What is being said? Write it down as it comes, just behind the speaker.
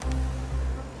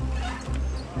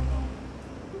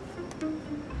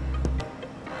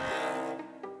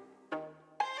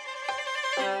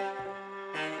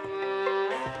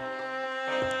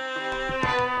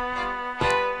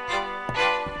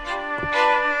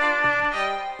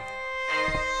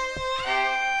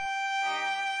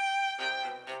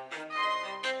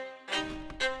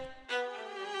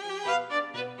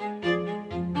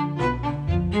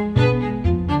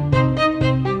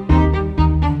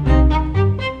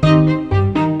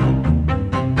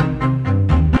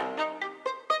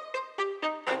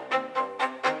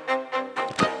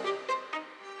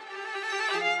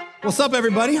What's up,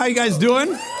 everybody? How you guys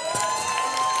doing?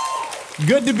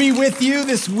 Good to be with you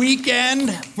this weekend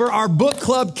for our book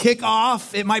club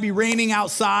kickoff. It might be raining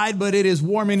outside, but it is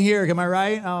warm in here. Am I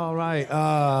right? All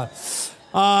right.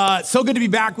 So good to be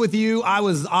back with you. I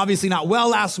was obviously not well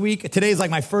last week. Today is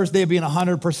like my first day of being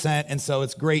 100%, and so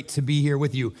it's great to be here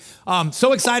with you.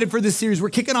 So excited for this series.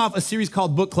 We're kicking off a series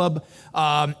called Book Club,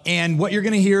 and what you're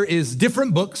going to hear is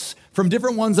different books from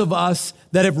different ones of us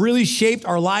that have really shaped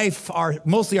our life,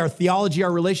 mostly our theology,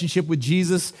 our relationship with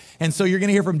Jesus. And so you're going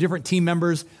to hear from different team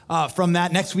members from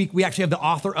that. Next week, we actually have the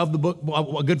author of the book,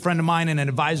 a good friend of mine and an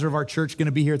advisor of our church, going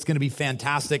to be here. It's going to be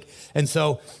fantastic. And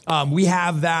so we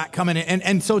have that coming in.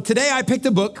 And so today I picked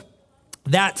a book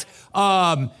that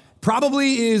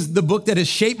probably is the book that has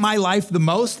shaped my life the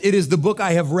most. It is the book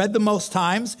I have read the most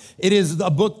times. It is a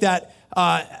book that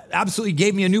absolutely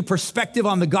gave me a new perspective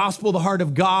on the gospel, the heart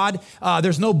of God.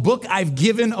 There's no book I've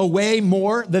given away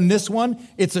more than this one.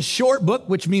 It's a short book,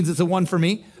 which means it's a one for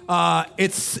me.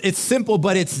 It's simple,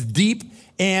 but it's deep.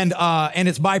 And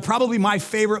it's by probably my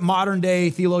favorite modern day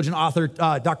theologian author,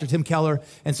 Dr. Tim Keller.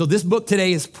 And so this book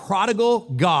today is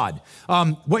Prodigal God.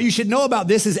 What you should know about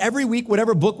this is every week,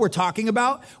 whatever book we're talking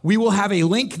about, we will have a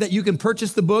link that you can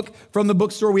purchase the book from the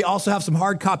bookstore. We also have some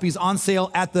hard copies on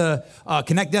sale at the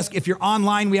Connect desk. If you're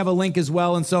online, we have a link as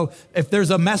well. And so if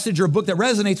there's a message or a book that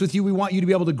resonates with you, we want you to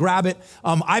be able to grab it.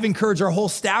 I've encouraged our whole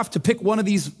staff to pick one of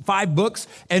these 5 books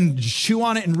and chew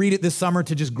on it and read it this summer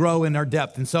to just grow in our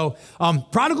depth. And so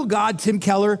Prodigal God, Tim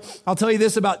Keller. I'll tell you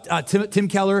this about Tim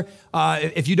Keller.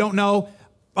 If you don't know,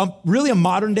 really a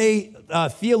modern day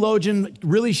theologian,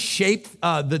 really shaped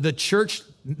the church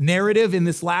narrative in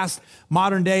this last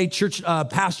modern day church,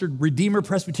 pastored Redeemer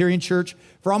Presbyterian Church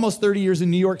for almost 30 years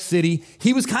in New York City.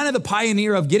 He was kind of the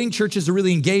pioneer of getting churches to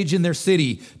really engage in their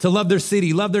city, to love their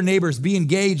city, love their neighbors, be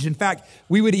engaged. In fact,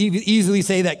 we would easily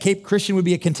say that Cape Christian would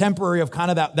be a contemporary of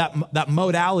kind of that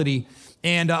modality.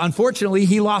 And unfortunately,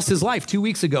 he lost his life 2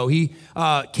 weeks ago.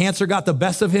 Cancer got the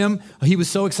best of him. He was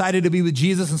so excited to be with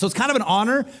Jesus. And so it's kind of an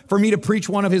honor for me to preach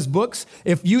one of his books.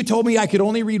 If you told me I could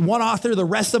only read one author the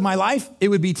rest of my life, it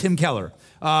would be Tim Keller.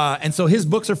 And so his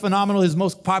books are phenomenal. His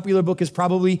most popular book is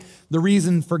probably The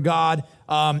Reason for God.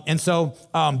 And so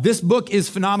this book is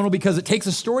phenomenal because it takes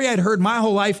a story I'd heard my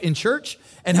whole life in church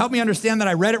and helped me understand that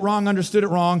I read it wrong, understood it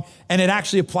wrong, and it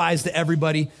actually applies to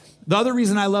everybody. The other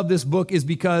reason I love this book is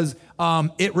because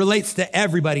it relates to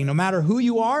everybody. No matter who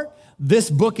you are,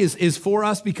 this book is for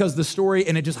us because the story,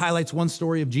 and it just highlights one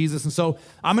story of Jesus. And so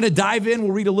I'm going to dive in.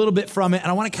 We'll read a little bit from it,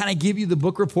 and I want to kind of give you the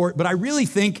book report, but I really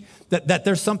think that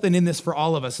there's something in this for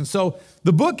all of us. And so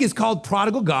the book is called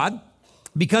Prodigal God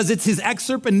because it's his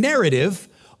excerpt and narrative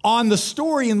on the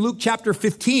story in Luke chapter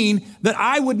 15 that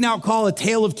I would now call a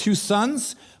tale of two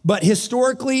sons, but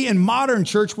historically in modern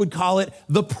church would call it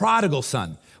the prodigal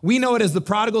son. We know it as the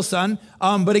prodigal son,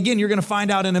 but again, you're going to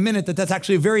find out in a minute that that's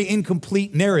actually a very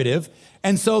incomplete narrative.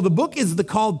 And so the book is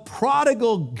called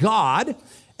Prodigal God,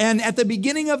 and at the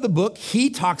beginning of the book,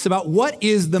 he talks about what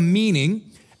is the meaning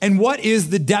and what is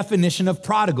the definition of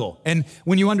prodigal. And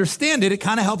when you understand it, it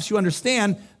kind of helps you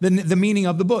understand the meaning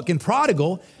of the book. And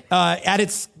prodigal, at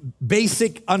its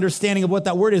basic understanding of what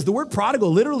that word is, the word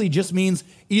prodigal literally just means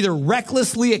either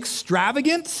recklessly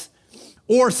extravagant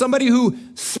or somebody who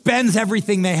spends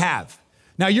everything they have.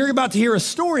 Now, you're about to hear a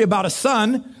story about a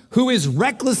son who is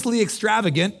recklessly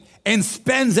extravagant and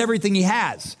spends everything he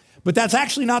has. But that's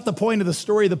actually not the point of the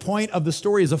story. The point of the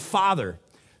story is a father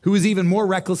who is even more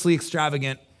recklessly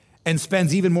extravagant and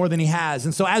spends even more than he has.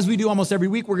 And so as we do almost every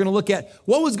week, we're going to look at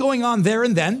what was going on there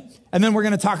and then we're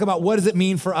going to talk about what does it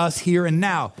mean for us here and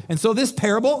now. And so this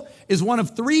parable is one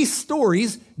of 3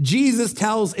 stories Jesus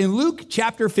tells in Luke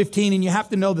chapter 15, and you have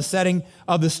to know the setting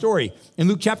of the story. In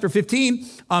Luke chapter 15,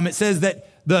 it says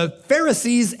that the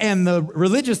Pharisees and the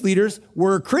religious leaders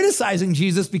were criticizing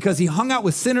Jesus because he hung out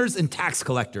with sinners and tax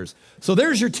collectors. So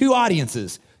there's your 2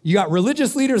 audiences. You got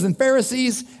religious leaders and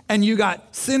Pharisees, and you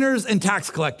got sinners and tax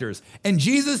collectors. And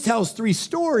Jesus tells 3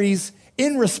 stories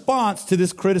in response to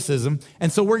this criticism.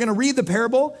 And so we're going to read the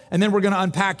parable, and then we're going to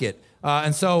unpack it.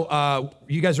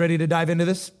 You guys ready to dive into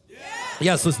this? Yeah.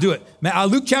 Yes, let's do it.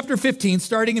 Luke chapter 15,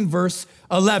 starting in verse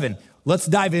 11. Let's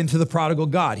dive into the prodigal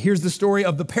God. Here's the story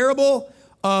of the parable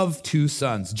of 2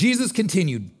 sons. Jesus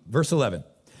continued, verse 11.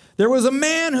 There was a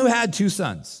man who had 2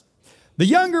 sons. The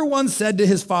younger one said to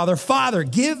his father, "Father,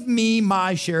 give me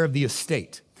my share of the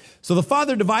estate." So the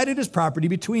father divided his property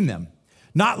between them.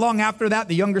 Not long after that,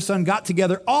 the younger son got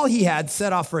together all he had,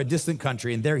 set off for a distant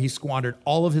country, and there he squandered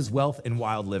all of his wealth in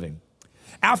wild living.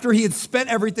 After he had spent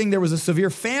everything, there was a severe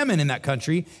famine in that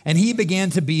country, and he began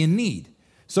to be in need.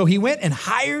 So he went and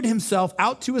hired himself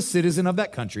out to a citizen of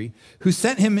that country who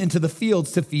sent him into the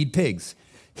fields to feed pigs.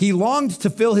 He longed to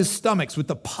fill his stomachs with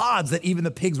the pods that even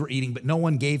the pigs were eating, but no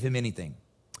one gave him anything.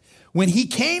 When he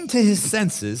came to his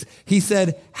senses, he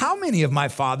said, how many of my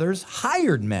father's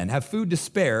hired men have food to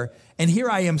spare, and here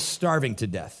I am starving to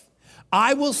death?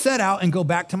 I will set out and go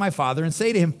back to my father and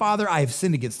say to him, Father, I have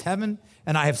sinned against heaven,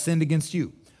 and I have sinned against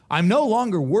you. I'm no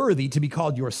longer worthy to be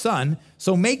called your son,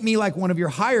 so make me like one of your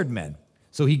hired men.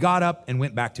 So he got up and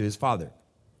went back to his father.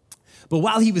 But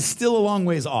while he was still a long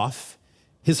ways off,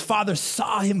 his father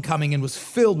saw him coming and was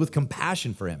filled with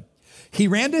compassion for him. He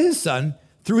ran to his son,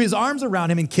 threw his arms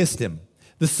around him, and kissed him.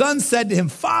 The son said to him,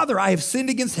 Father, I have sinned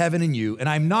against heaven and you, and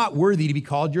I'm not worthy to be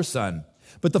called your son.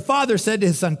 But the father said to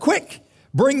his son, quick,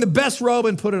 bring the best robe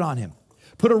and put it on him.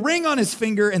 Put a ring on his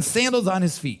finger and sandals on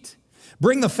his feet.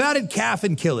 Bring the fatted calf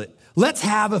and kill it. Let's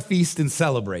have a feast and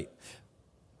celebrate.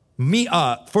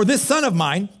 For this son of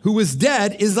mine who was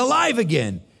dead is alive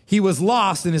again. He was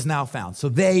lost and is now found. So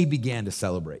they began to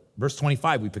celebrate. Verse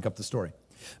 25, we pick up the story.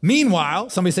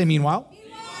 Meanwhile, somebody say meanwhile.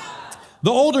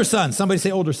 The older son, somebody say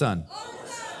older son,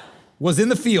 was in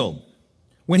the field.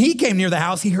 When he came near the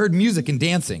house, he heard music and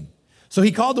dancing. So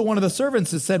he called to one of the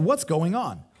servants and said, what's going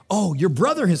on? Oh, your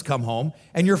brother has come home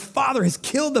and your father has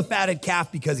killed the fatted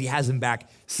calf because he has him back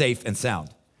safe and sound.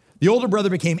 The older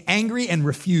brother became angry and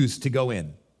refused to go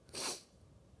in.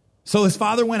 So his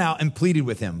father went out and pleaded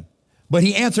with him. But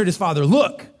he answered his father,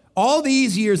 look, all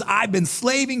these years I've been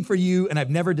slaving for you and I've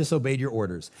never disobeyed your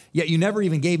orders. Yet you never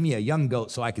even gave me a young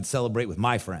goat so I could celebrate with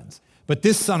my friends. But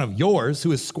this son of yours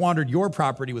who has squandered your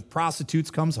property with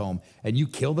prostitutes comes home and you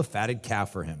kill the fatted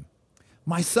calf for him.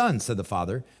 My son, said the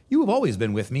father, you have always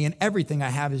been with me and everything I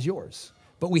have is yours.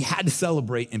 But we had to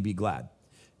celebrate and be glad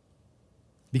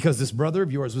because this brother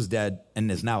of yours was dead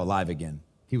and is now alive again.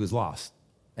 He was lost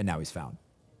and now he's found.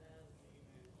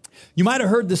 You might have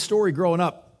heard this story growing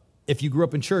up if you grew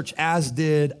up in church, as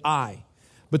did I.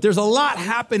 But there's a lot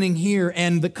happening here,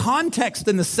 and the context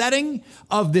and the setting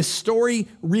of this story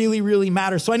really, really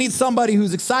matters. So I need somebody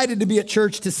who's excited to be at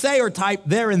church to say or type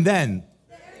there and then.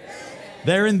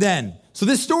 There and then. So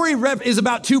this story is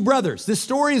about two brothers. This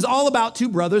story is all about two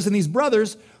brothers, and these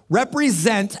brothers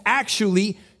represent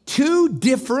actually two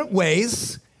different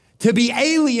ways to be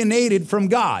alienated from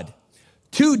God.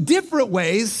 Two different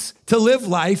ways to live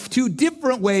life, two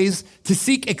different ways to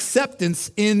seek acceptance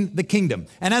in the kingdom.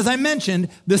 And as I mentioned,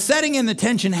 the setting and the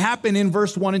tension happen in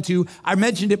verse 1 and 2. I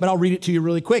mentioned it, but I'll read it to you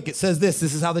really quick. It says this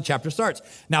is how the chapter starts.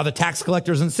 Now the tax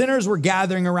collectors and sinners were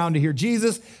gathering around to hear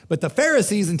Jesus, but the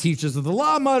Pharisees and teachers of the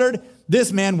law muttered,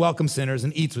 this man welcomes sinners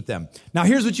and eats with them. Now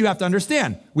here's what you have to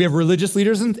understand. We have religious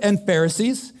leaders and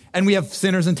Pharisees, and we have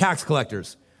sinners and tax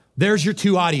collectors. There's your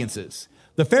two audiences.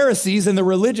 The Pharisees and the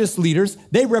religious leaders,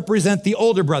 they represent the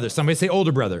older brother. Somebody say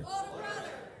older brother. Older brother.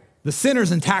 The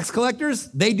sinners and tax collectors,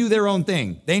 they do their own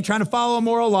thing. They ain't trying to follow a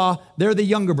moral law. They're the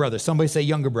younger brother. Somebody say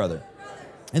younger brother.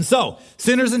 And so,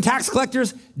 sinners and tax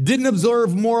collectors didn't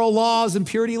observe moral laws and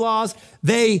purity laws.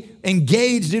 They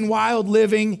engaged in wild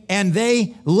living, and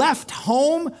they left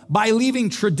home by leaving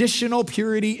traditional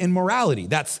purity and morality.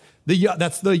 That's the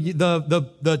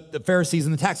Pharisees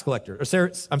and the tax collectors.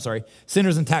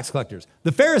 Sinners and tax collectors.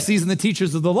 The Pharisees and the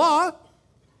teachers of the law,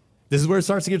 this is where it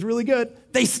starts to get really good.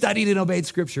 They studied and obeyed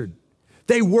Scripture.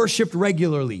 They worshiped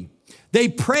regularly. They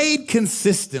prayed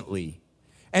consistently.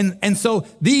 And so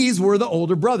these were the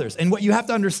older brothers. And what you have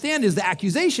to understand is the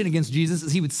accusation against Jesus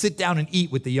is he would sit down and eat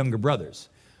with the younger brothers.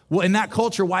 Well, in that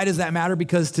culture, why does that matter?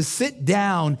 Because to sit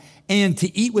down and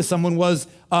to eat with someone was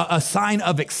a sign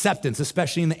of acceptance,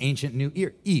 especially in the ancient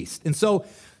Near East. And so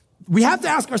we have to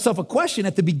ask ourselves a question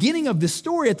at the beginning of this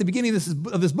story, at the beginning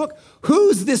of this book,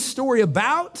 who's this story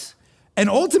about? And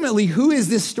ultimately, who is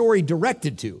this story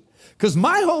directed to? Because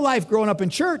my whole life growing up in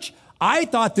church, I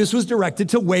thought this was directed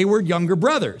to wayward younger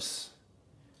brothers.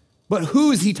 But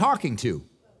who is he talking to?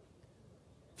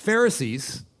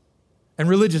 Pharisees and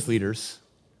religious leaders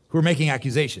who are making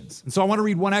accusations. And so I want to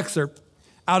read one excerpt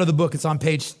out of the book. It's on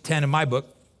page 10 in my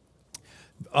book,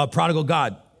 Prodigal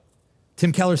God.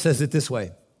 Tim Keller says it this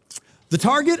way. The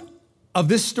target of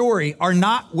this story are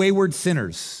not wayward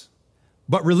sinners,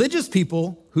 but religious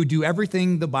people who do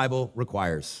everything the Bible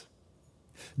requires.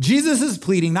 Jesus is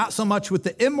pleading not so much with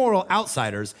the immoral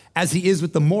outsiders as he is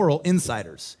with the moral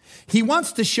insiders. He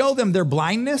wants to show them their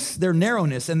blindness, their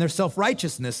narrowness, and their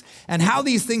self-righteousness, and how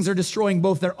these things are destroying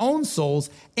both their own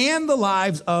souls and the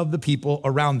lives of the people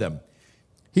around them.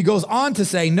 He goes on to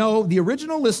say, no, the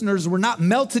original listeners were not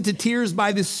melted to tears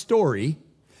by this story,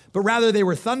 but rather they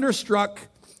were thunderstruck,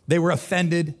 they were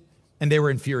offended, and they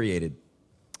were infuriated.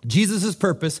 Jesus'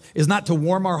 purpose is not to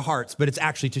warm our hearts, but it's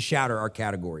actually to shatter our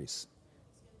categories.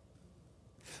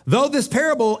 Through this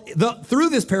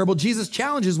parable, Jesus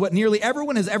challenges what nearly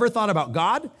everyone has ever thought about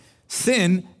God,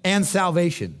 sin, and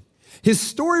salvation. His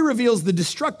story reveals the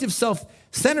destructive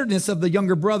self-centeredness of the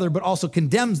younger brother, but also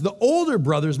condemns the older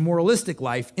brother's moralistic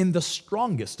life in the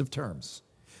strongest of terms.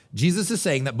 Jesus is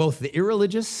saying that both the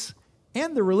irreligious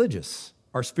and the religious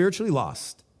are spiritually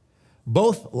lost.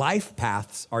 Both life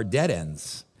paths are dead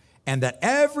ends, and that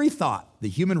every thought the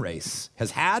human race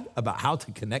has had about how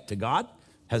to connect to God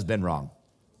has been wrong.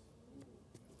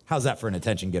 How's that for an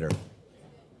attention getter?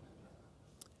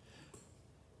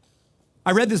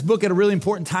 I read this book at a really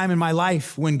important time in my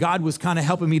life when God was kind of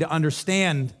helping me to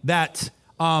understand that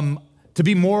to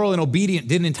be moral and obedient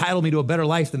didn't entitle me to a better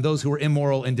life than those who were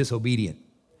immoral and disobedient.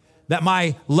 That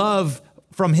my love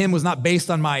from him was not based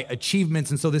on my achievements.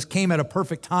 And so this came at a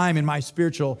perfect time in my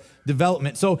spiritual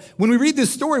development. So when we read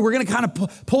this story, we're going to kind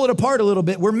of pull it apart a little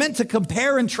bit. We're meant to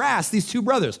compare and contrast these two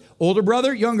brothers, older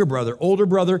brother, younger brother, older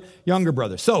brother, younger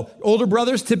brother. So older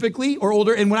brothers typically, or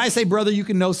older, and when I say brother, you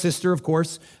can know sister, of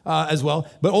course, as well.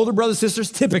 But older brothers,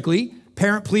 sisters, typically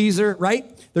parent pleaser, right?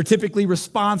 They're typically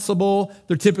responsible.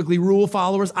 They're typically rule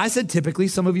followers. I said typically.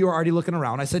 Some of you are already looking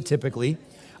around. I said typically.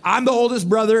 I'm the oldest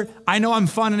brother. I know I'm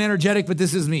fun and energetic, but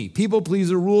this is me. People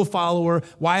pleaser, rule follower.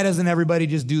 Why doesn't everybody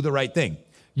just do the right thing?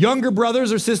 Younger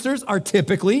brothers or sisters are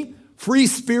typically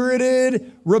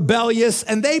free-spirited, rebellious,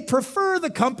 and they prefer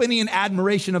the company and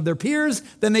admiration of their peers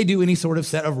than they do any sort of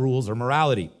set of rules or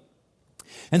morality.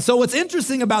 And so what's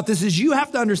interesting about this is you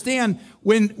have to understand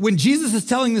when Jesus is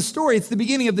telling this story, it's the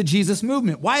beginning of the Jesus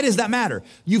movement. Why does that matter?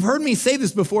 You've heard me say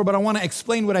this before, but I want to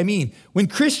explain what I mean. When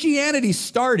Christianity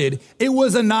started, it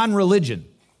was a non-religion.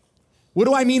 What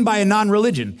do I mean by a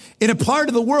non-religion? In a part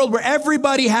of the world where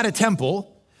everybody had a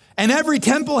temple, and every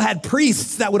temple had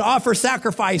priests that would offer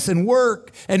sacrifice and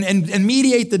work and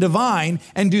mediate the divine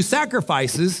and do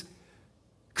sacrifices,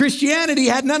 Christianity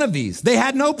had none of these. They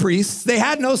had no priests, they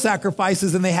had no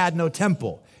sacrifices, and they had no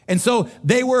temple. And so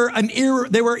they were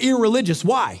irreligious.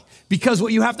 Why? Because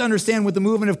what you have to understand with the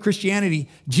movement of Christianity,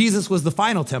 Jesus was the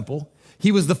final temple,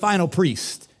 he was the final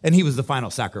priest, and he was the final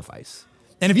sacrifice.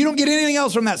 And if you don't get anything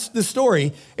else from this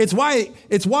story, it's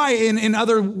why in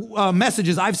other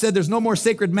messages I've said there's no more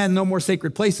sacred men, no more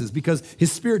sacred places, because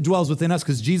his spirit dwells within us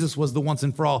because Jesus was the once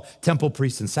and for all temple,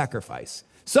 priest, and sacrifice.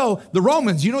 So the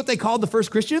Romans, you know what they called the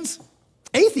first Christians?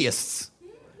 Atheists.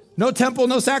 No temple,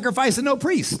 no sacrifice, and no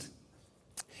priest.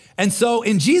 And so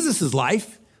in Jesus'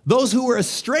 life, those who were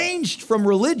estranged from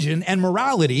religion and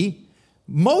morality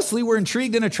mostly were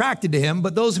intrigued and attracted to him,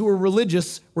 but those who were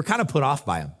religious were kind of put off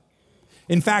by him.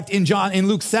 In fact, in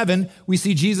Luke 7, we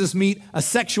see Jesus meet a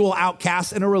sexual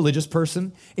outcast and a religious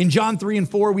person. In John 3 and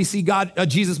 4, we see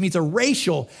Jesus meets a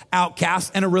racial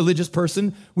outcast and a religious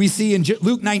person. We see in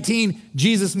Luke 19,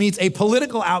 Jesus meets a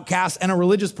political outcast and a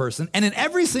religious person. And in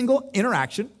every single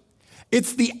interaction,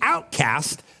 it's the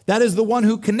outcast that is the one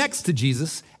who connects to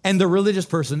Jesus, and the religious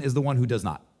person is the one who does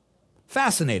not.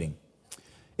 Fascinating.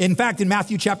 In fact, in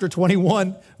Matthew chapter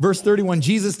 21, verse 31,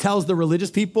 Jesus tells the religious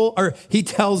people, or he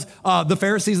tells the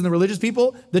Pharisees and the religious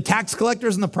people, the tax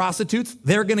collectors and the prostitutes,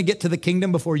 they're going to get to the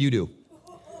kingdom before you do.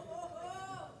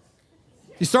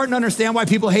 You're starting to understand why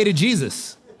people hated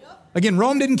Jesus. Again,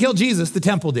 Rome didn't kill Jesus, the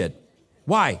temple did.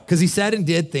 Why? Because he said and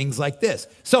did things like this.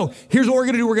 So here's what we're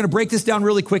going to do. We're going to break this down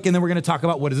really quick, and then we're going to talk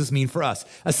about what does this mean for us.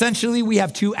 Essentially, we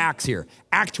have two acts here.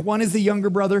 Act 1 is the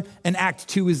younger brother, and Act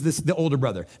 2 is the older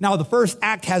brother. Now, the first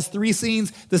act has 3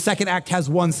 scenes. The second act has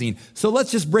 1 scene. So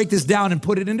let's just break this down and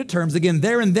put it into terms. Again,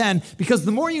 there and then, because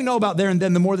the more you know about there and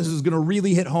then, the more this is going to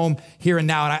really hit home here and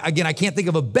now. And I can't think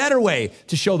of a better way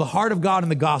to show the heart of God in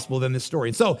the gospel than this story.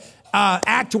 And so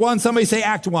Act 1, somebody say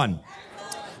Act 1.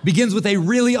 Begins with a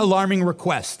really alarming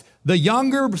request. The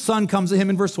younger son comes to him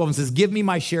in verse 12 and says, give me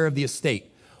my share of the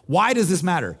estate. Why does this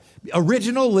matter?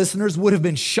 Original listeners would have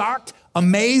been shocked,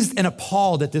 amazed, and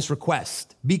appalled at this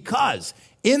request, because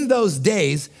in those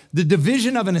days, the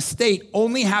division of an estate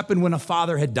only happened when a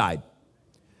father had died.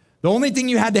 The only thing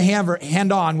you had to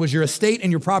hand on was your estate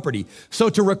and your property. So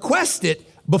to request it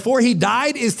before he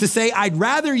died is to say, I'd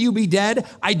rather you be dead.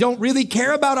 I don't really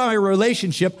care about our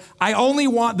relationship. I only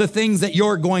want the things that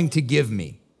you're going to give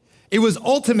me. It was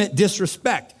ultimate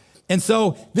disrespect. And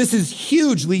so this is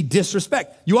hugely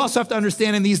disrespect. You also have to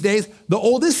understand in these days, the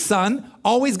oldest son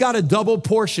always got a double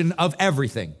portion of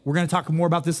everything. We're going to talk more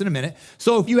about this in a minute.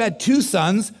 So if you had 2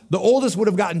 sons, the oldest would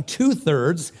have gotten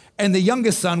 2/3 and the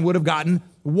youngest son would have gotten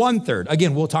 1/3.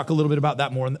 Again, we'll talk a little bit about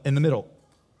that more in the middle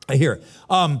here.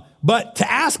 But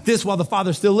to ask this while the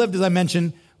father still lived, as I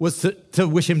mentioned, was to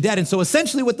wish him dead. And so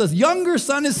essentially what the younger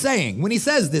son is saying when he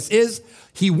says this is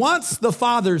he wants the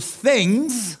father's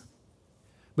things,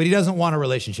 but he doesn't want a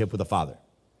relationship with the father.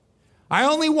 I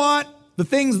only want the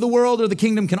things the world or the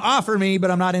kingdom can offer me, but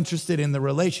I'm not interested in the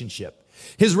relationship.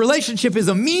 His relationship is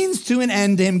a means to an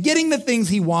end to him getting the things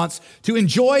he wants, to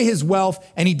enjoy his wealth,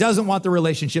 and he doesn't want the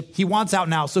relationship. He wants out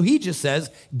now. So he just says,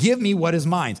 give me what is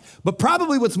mine. But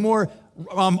probably what's more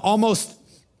almost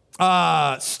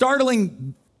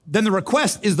startling than the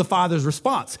request is the father's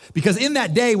response. Because in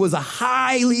that day was a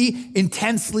highly,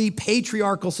 intensely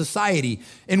patriarchal society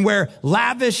in where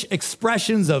lavish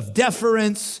expressions of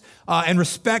deference and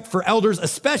respect for elders,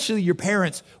 especially your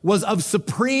parents, was of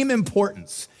supreme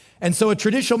importance. And so a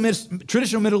traditional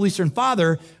Middle Eastern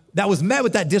father that was met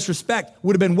with that disrespect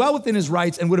would have been well within his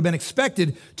rights and would have been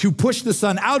expected to push the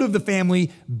son out of the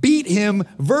family, beat him,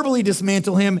 verbally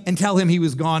dismantle him, and tell him he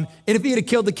was gone. And if he had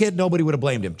killed the kid, nobody would have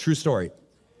blamed him. True story.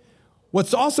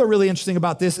 What's also really interesting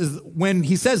about this is when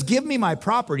he says, give me my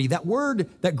property, that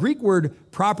Greek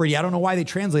word property, I don't know why they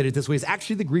translate it this way, is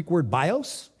actually the Greek word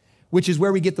bios, which is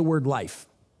where we get the word life.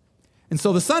 And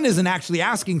so the son isn't actually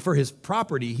asking for his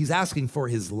property, he's asking for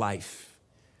his life.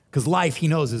 Because life, he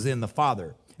knows, is in the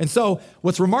father. And so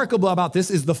what's remarkable about this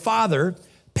is the father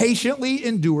patiently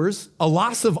endures a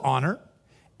loss of honor,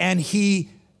 and he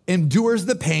endures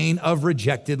the pain of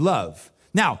rejected love.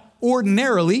 Now,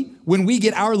 ordinarily, when we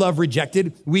get our love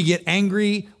rejected, we get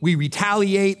angry, we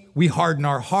retaliate, we harden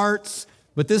our hearts.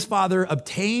 But this father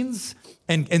obtains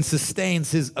and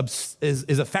sustains his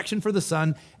affection for the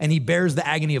son, and he bears the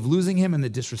agony of losing him and the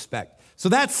disrespect. So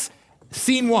that's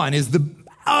scene one, is the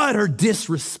utter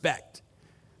disrespect.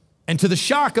 And to the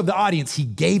shock of the audience, he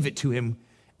gave it to him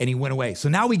and he went away. So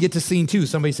now we get to scene two.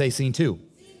 Somebody say scene two.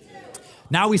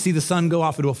 Now we see the son go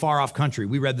off into a far off country.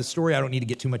 We read the story. I don't need to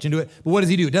get too much into it. But what does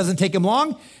he do? It doesn't take him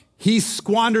long. He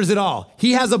squanders it all.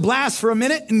 He has a blast for a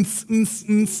minute and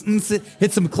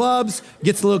hits some clubs,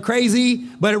 gets a little crazy,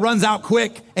 but it runs out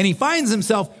quick. And he finds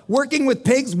himself working with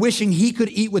pigs, wishing he could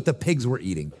eat what the pigs were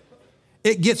eating.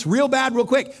 It gets real bad real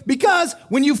quick because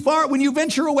when you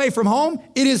venture away from home,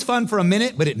 it is fun for a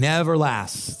minute, but it never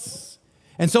lasts.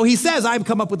 And so he says, I've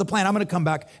come up with a plan. I'm going to come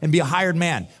back and be a hired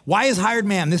man. Why is hired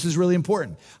man? This is really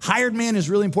important. Hired man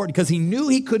is really important because he knew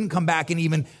he couldn't come back and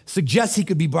even suggest he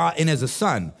could be brought in as a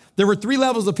son. There were three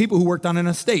levels of people who worked on an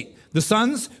estate. The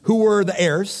sons, who were the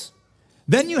heirs.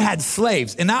 Then you had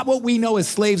slaves, and not what we know as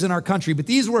slaves in our country, but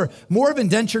these were more of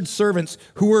indentured servants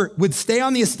who would stay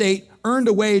on the estate, earned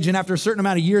a wage, and after a certain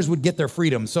amount of years would get their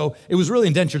freedom. So it was really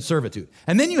indentured servitude.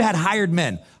 And then you had hired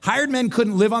men. Hired men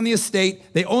couldn't live on the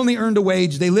estate. They only earned a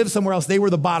wage. They lived somewhere else. They were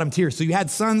the bottom tier. So you had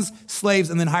sons, slaves,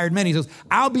 and then hired men. He says,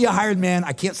 I'll be a hired man.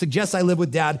 I can't suggest I live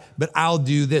with dad, but I'll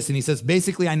do this. And he says,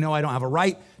 basically, I know I don't have a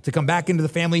right to come back into the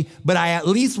family, but I at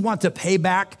least want to pay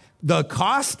back the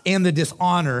cost and the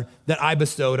dishonor that I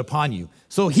bestowed upon you.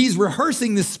 So he's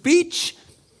rehearsing this speech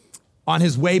on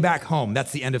his way back home.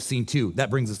 That's the end of scene two. That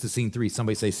brings us to scene three.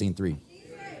 Somebody say scene three.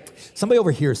 Somebody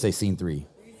over here say scene three.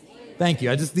 Thank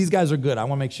you. These guys are good. I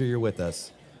want to make sure you're with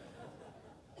us.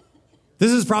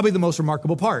 This is probably the most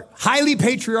remarkable part. Highly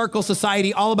patriarchal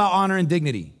society, all about honor and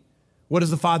dignity. What does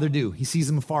the father do? He sees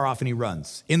him afar off and he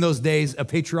runs. In those days, a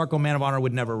patriarchal man of honor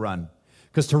would never run.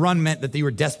 Because to run meant that you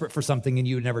were desperate for something and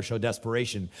you would never show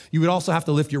desperation. You would also have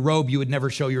to lift your robe. You would never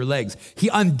show your legs. He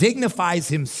undignifies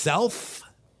himself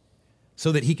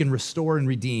so that he can restore and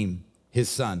redeem his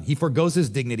son. He forgoes his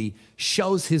dignity,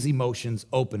 shows his emotions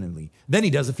openly. Then he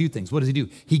does a few things. What does he do?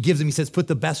 He says, put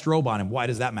the best robe on him. Why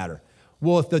does that matter?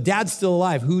 Well, if the dad's still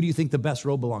alive, who do you think the best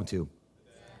robe belonged to?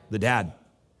 The dad.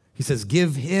 He says,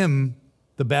 give him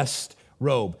the best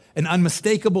robe. An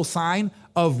unmistakable sign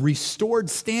of restored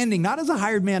standing, not as a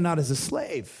hired man, not as a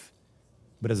slave,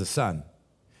 but as a son.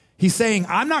 He's saying,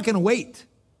 I'm not going to wait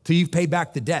till you've paid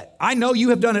back the debt. I know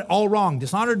you have done it all wrong,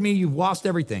 dishonored me, you've lost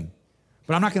everything,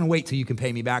 but I'm not going to wait till you can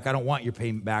pay me back. I don't want your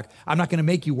payment back. I'm not going to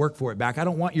make you work for it back. I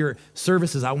don't want your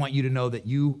services. I want you to know that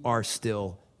you are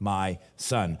still my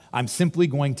son. I'm simply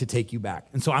going to take you back.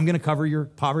 And so I'm going to cover your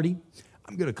poverty.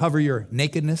 I'm going to cover your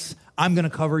nakedness. I'm going to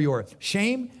cover your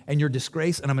shame and your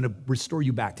disgrace, and I'm going to restore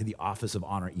you back to the office of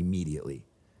honor immediately.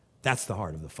 That's the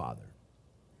heart of the Father.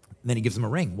 And then he gives him a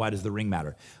ring. Why does the ring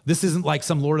matter? This isn't like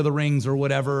some Lord of the Rings or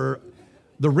whatever.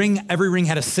 The ring, every ring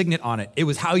had a signet on it. It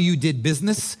was how you did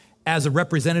business as a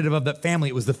representative of that family.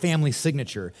 It was the family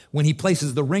signature. When he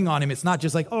places the ring on him, it's not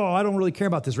just like, oh, I don't really care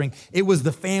about this ring. It was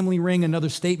the family ring, another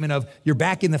statement of you're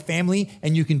back in the family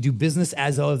and you can do business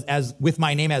as with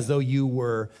my name as though you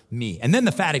were me. And then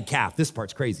the fatted calf. This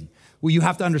part's crazy. Well, you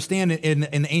have to understand in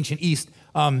the ancient East,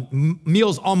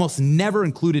 meals almost never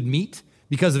included meat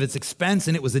because of its expense,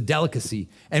 and it was a delicacy.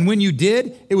 And when you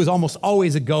did, it was almost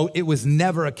always a goat. It was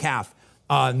never a calf.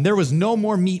 There was no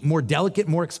more meat more delicate,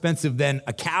 more expensive than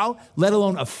a cow, let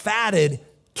alone a fatted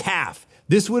calf.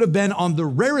 This would have been on the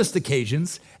rarest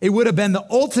occasions. It would have been the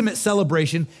ultimate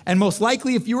celebration. And most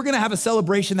likely, if you were going to have a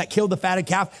celebration that killed the fatted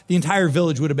calf, the entire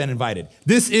village would have been invited.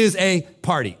 This is a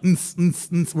party.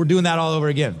 We're doing that all over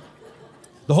again.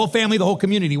 The whole family, the whole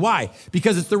community. Why?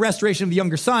 Because it's the restoration of the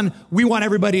younger son. We want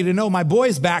everybody to know my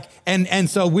boy's back. And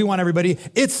so we want everybody.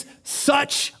 It's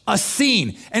such a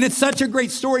scene. And it's such a great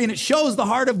story. And it shows the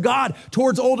heart of God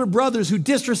towards older brothers who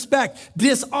disrespect,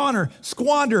 dishonor,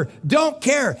 squander, don't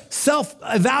care,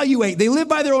 self-evaluate. They live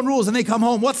by their own rules and they come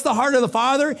home. What's the heart of the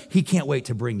Father? He can't wait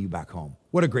to bring you back home.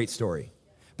 What a great story.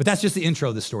 But that's just the intro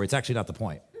of the story. It's actually not the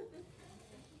point.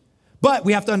 But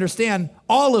we have to understand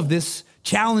all of this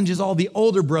challenges all the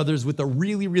older brothers with a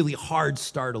really, really hard,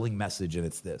 startling message, and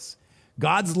it's this.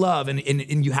 God's love,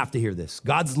 and you have to hear this,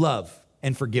 God's love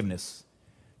and forgiveness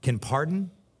can pardon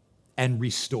and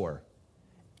restore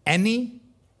any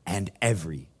and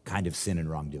every kind of sin and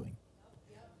wrongdoing.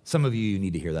 Some of you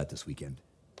need to hear that this weekend.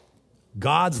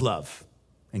 God's love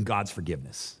and God's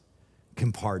forgiveness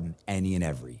can pardon any and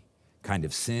every kind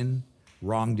of sin,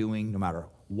 wrongdoing, no matter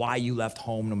why you left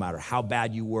home, no matter how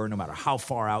bad you were, no matter how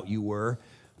far out you were.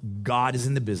 God is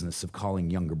in the business of calling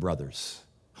younger brothers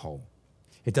home.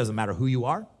 It doesn't matter who you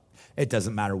are. It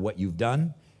doesn't matter what you've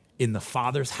done. In the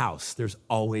Father's house, there's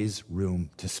always room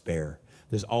to spare.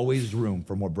 There's always room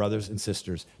for more brothers and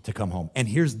sisters to come home. And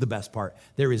here's the best part.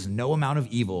 There is no amount of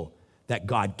evil that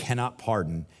God cannot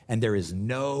pardon, and there is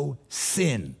no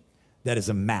sin that is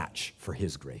a match for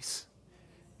his grace.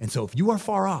 And so if you are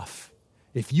far off,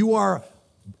 if you are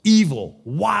evil,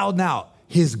 wild out,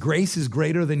 his grace is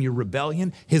greater than your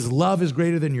rebellion. His love is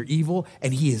greater than your evil,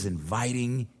 and he is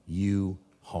inviting you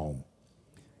home.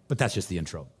 But that's just the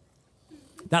intro.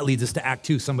 That leads us to Act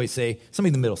 2. Somebody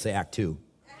in the middle say Act 2.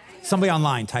 Somebody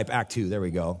online type Act 2. There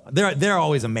we go. They're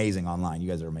always amazing online. You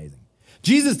guys are amazing.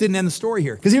 Jesus didn't end the story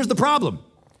here, because here's the problem.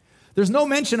 There's no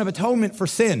mention of atonement for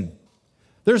sin.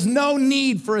 There's no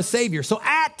need for a savior. So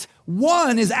Act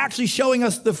 1 is actually showing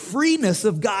us the freeness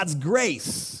of God's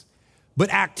grace. But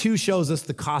Act 2 shows us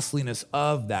the costliness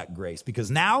of that grace,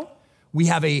 because now we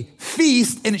have a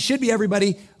feast, and it should be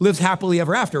everybody lives happily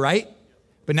ever after, right?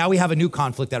 But now we have a new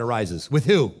conflict that arises. With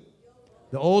who?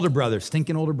 The older brothers,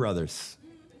 stinking older brothers.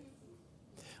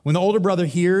 When the older brother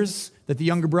hears that the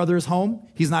younger brother is home,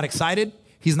 he's not excited,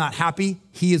 he's not happy,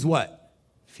 he is what?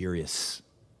 Furious.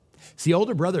 See,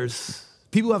 older brothers,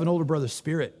 people who have an older brother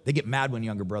spirit, they get mad when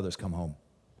younger brothers come home.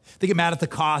 They get mad at the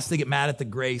cost. They get mad at the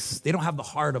grace. They don't have the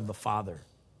heart of the Father.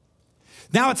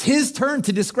 Now it's his turn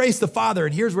to disgrace the Father,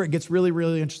 and here's where it gets really,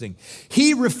 really interesting.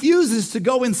 He refuses to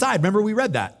go inside. Remember, we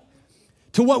read that.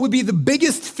 To what would be the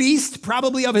biggest feast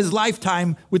probably of his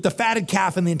lifetime, with the fatted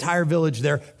calf and the entire village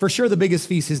there. For sure the biggest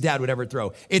feast his dad would ever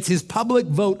throw. It's his public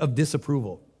vote of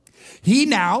disapproval. He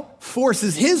now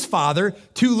forces his father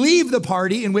to leave the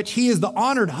party in which he is the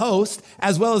honored host,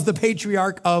 as well as the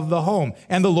patriarch of the home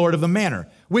and the lord of the manor,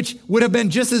 which would have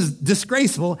been just as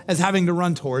disgraceful as having to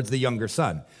run towards the younger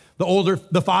son.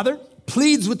 The father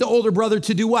pleads with the older brother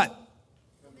to do what?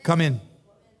 Come in.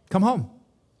 Come home.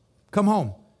 Come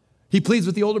home. He pleads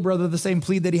with the older brother the same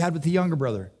plea that he had with the younger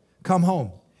brother. Come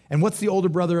home. And what's the older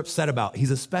brother upset about?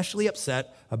 He's especially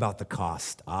upset about the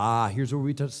cost. Here's where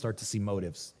we start to see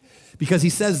motives. Because he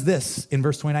says this in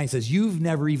verse 29, he says, you've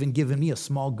never even given me a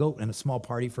small goat and a small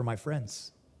party for my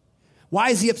friends. Why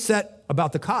is he upset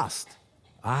about the cost?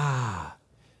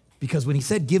 Because when he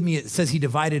said give me, it says he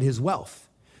divided his wealth.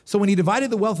 So when he divided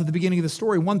the wealth at the beginning of the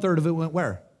story, 1/3 of it went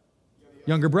where?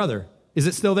 Younger brother. Is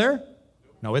it still there?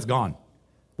 No, it's gone.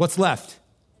 What's left?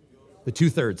 The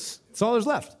 2/3. That's all there's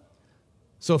left.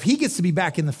 So if he gets to be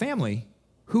back in the family,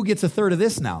 who gets 1/3 of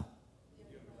this now?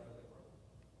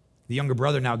 The younger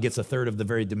brother now gets 1/3 of the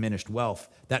very diminished wealth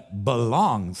that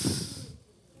belongs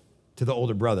to the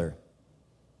older brother.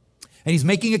 And he's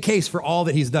making a case for all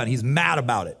that he's done. He's mad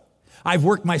about it. I've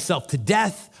worked myself to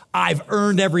death. I've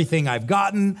earned everything I've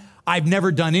gotten. I've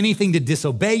never done anything to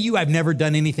disobey you. I've never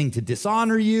done anything to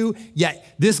dishonor you.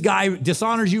 Yet this guy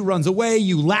dishonors you, runs away.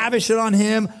 You lavish it on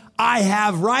him. I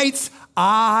have rights.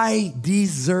 I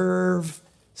deserve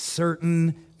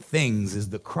certain things, is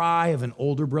the cry of an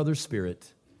older brother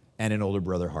spirit and an older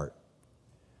brother heart.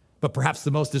 But perhaps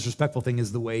the most disrespectful thing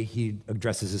is the way he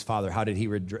addresses his father. How did he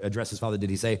address his father? Did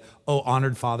he say, oh,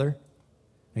 honored father? And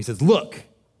he says, look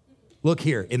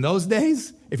here. In those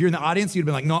days, if you're in the audience, you'd have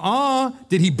been like, no,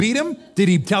 did he beat him? Did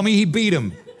he tell me he beat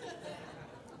him?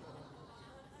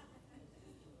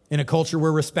 In a culture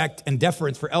where respect and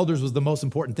deference for elders was the most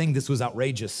important thing, this was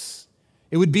outrageous.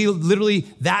 It would be literally,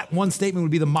 that one statement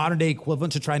would be the modern day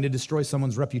equivalent to trying to destroy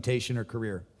someone's reputation or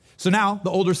career. So now the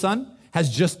older son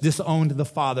has just disowned the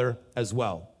father as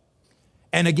well.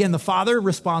 And again, the father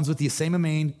responds with the same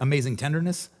amazing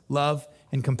tenderness, love,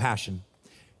 and compassion.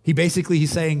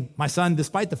 He's saying, my son,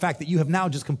 despite the fact that you have now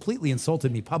just completely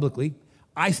insulted me publicly,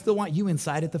 I still want you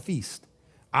inside at the feast.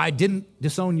 I didn't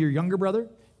disown your younger brother,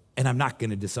 and I'm not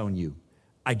going to disown you.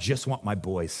 I just want my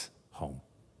boys home.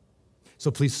 So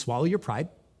please swallow your pride,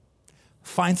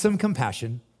 find some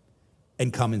compassion,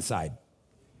 and come inside.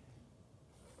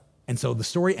 And so the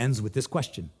story ends with this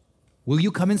question: will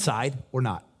you come inside or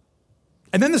not?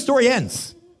 And then the story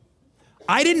ends.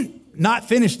 I didn't not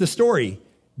finish the story.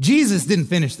 Jesus didn't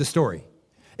finish the story.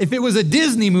 If it was a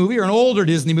Disney movie or an older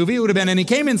Disney movie, it would have been, and he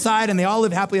came inside and they all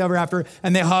lived happily ever after,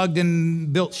 and they hugged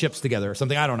and built ships together or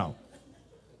something, I don't know.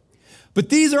 But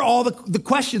these are all the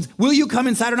questions. Will you come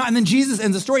inside or not? And then Jesus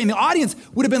ends the story, and the audience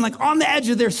would have been like on the edge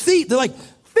of their seat. They're like,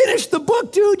 finish the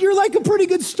book, dude. You're like a pretty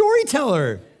good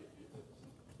storyteller.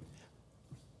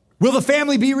 Will the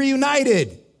family be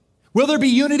reunited? Will there be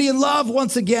unity and love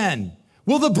once again?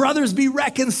 Will the brothers be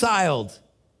reconciled?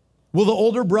 Will the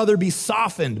older brother be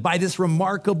softened by this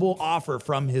remarkable offer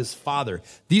from his father?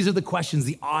 These are the questions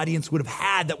the audience would have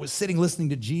had that was sitting listening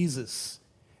to Jesus.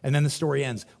 And then the story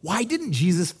ends. Why didn't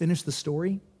Jesus finish the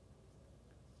story?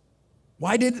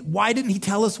 Why didn't he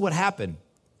tell us what happened?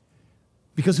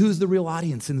 Because who's the real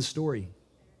audience in the story?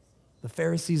 The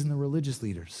Pharisees and the religious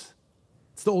leaders.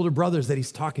 It's the older brothers that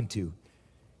he's talking to.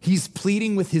 He's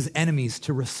pleading with his enemies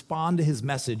to respond to his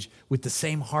message with the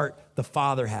same heart the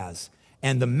Father has.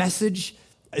 And the message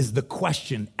is the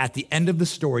question at the end of the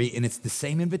story, and it's the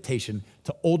same invitation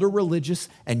to older religious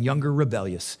and younger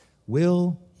rebellious.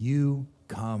 Will you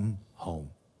come home?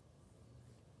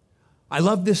 I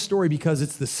love this story because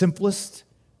it's the simplest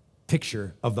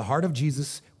picture of the heart of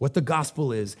Jesus, what the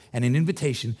gospel is, and an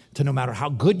invitation to no matter how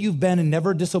good you've been and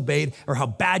never disobeyed, or how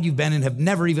bad you've been and have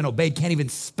never even obeyed, can't even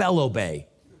spell obey.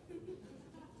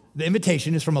 The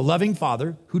invitation is from a loving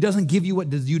Father who doesn't give you what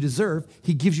you deserve.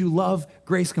 He gives you love,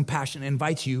 grace, compassion, and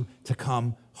invites you to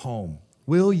come home.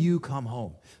 Will you come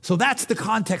home? So that's the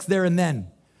context there and then.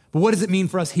 But what does it mean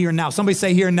for us here and now? Somebody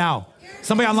say here and now.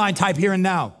 Somebody online type here and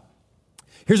now.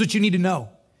 Here's what you need to know.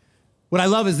 What I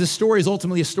love is this story is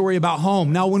ultimately a story about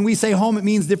home. Now, when we say home, it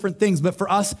means different things. But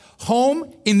for us,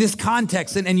 home in this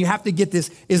context, and you have to get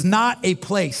this, is not a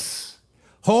place.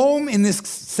 Home in this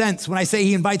sense, when I say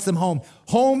he invites them home,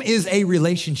 home is a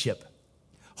relationship.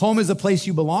 Home is a place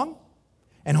you belong,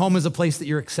 and home is a place that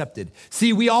you're accepted.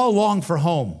 See, we all long for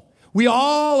home. We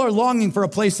all are longing for a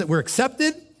place that we're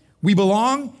accepted, we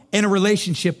belong, and a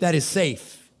relationship that is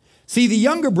safe. See, the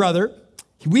younger brothers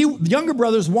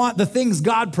want the things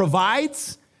God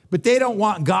provides, but they don't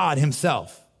want God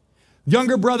himself.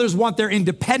 Younger brothers want their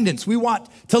independence. We want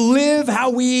to live how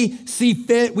we see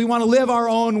fit. We want to live our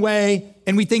own way,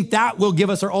 and we think that will give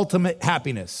us our ultimate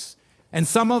happiness. And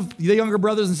some of the younger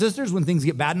brothers and sisters, when things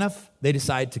get bad enough, they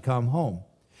decide to come home.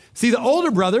 See, the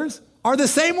older brothers are the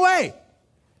same way.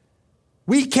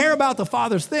 We care about the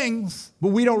Father's things, but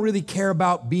we don't really care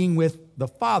about being with the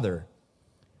Father.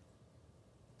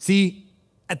 See,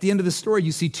 at the end of the story,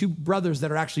 you see two brothers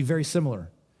that are actually very similar.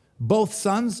 Both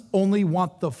sons only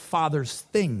want the Father's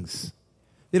things.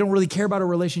 They don't really care about a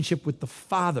relationship with the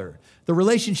Father. The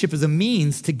relationship is a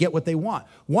means to get what they want.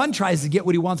 One tries to get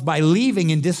what he wants by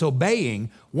leaving and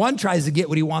disobeying. One tries to get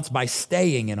what he wants by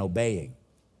staying and obeying.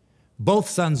 Both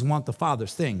sons want the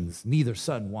Father's things. Neither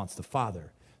son wants the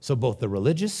Father. So both the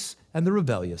religious and the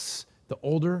rebellious, the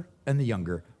older and the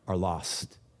younger, are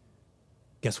lost.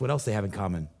 Guess what else they have in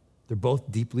common? They're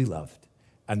both deeply loved,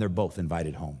 and they're both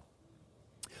invited home.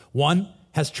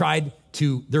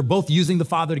 They're both using the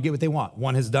Father to get what they want.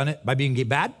 One has done it by being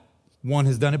bad. One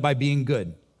has done it by being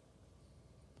good.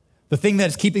 The thing that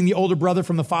is keeping the older brother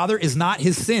from the Father is not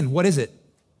his sin. What is it?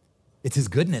 It's his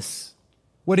goodness.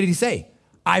 What did he say?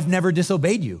 I've never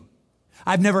disobeyed you.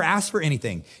 I've never asked for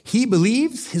anything. He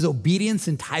believes his obedience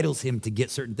entitles him to get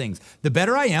certain things. The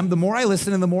better I am, the more I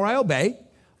listen and the more I obey,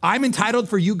 I'm entitled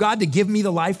for you, God, to give me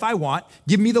the life I want,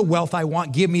 give me the wealth I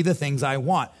want, give me the things I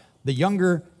want. The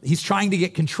younger, he's trying to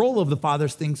get control of the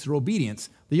Father's things through obedience.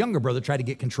 The younger brother tried to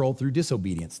get control through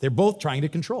disobedience. They're both trying to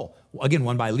control. Again,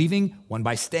 one by leaving, one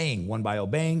by staying, one by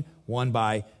obeying, one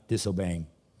by disobeying.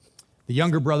 The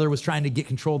younger brother was trying to get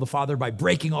control of the Father by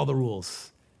breaking all the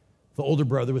rules. The older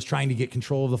brother was trying to get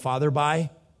control of the Father by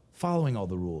following all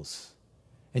the rules.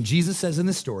 And Jesus says in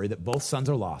this story that both sons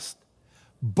are lost,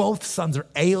 Both sons are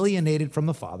alienated from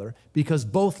the Father because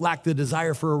both lack the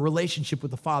desire for a relationship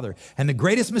with the Father. And the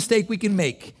greatest mistake we can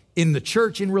make in the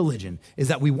church and religion is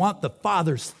that we want the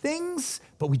Father's things,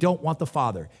 but we don't want the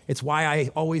Father. It's why I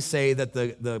always say that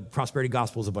the prosperity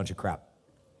gospel is a bunch of crap.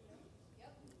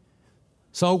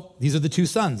 So these are the two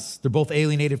sons. They're both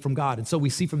alienated from God. And so we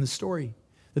see from the story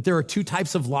that there are two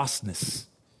types of lostness,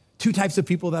 two types of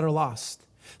people that are lost.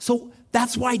 So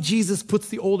that's why Jesus puts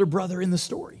the older brother in the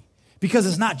story, because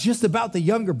it's not just about the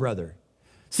younger brother.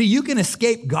 See, you can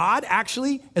escape God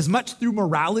actually as much through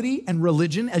morality and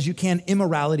religion as you can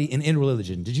immorality and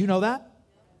irreligion. Did you know that?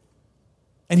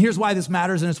 And here's why this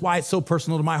matters, and it's why it's so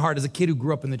personal to my heart as a kid who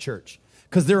grew up in the church,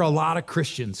 because there are a lot of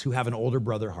Christians who have an older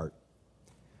brother heart.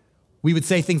 We would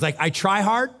say things like, I try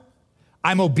hard,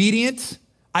 I'm obedient,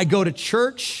 I go to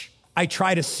church, I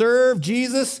try to serve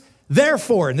Jesus,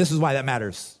 therefore, and this is why that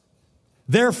matters,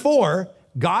 therefore,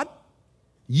 God,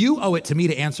 you owe it to me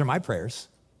to answer my prayers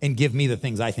and give me the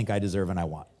things I think I deserve and I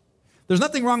want. There's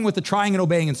nothing wrong with the trying and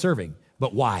obeying and serving,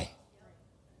 but why?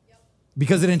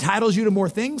 Because it entitles you to more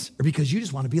things, or because you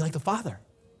just want to be like the Father?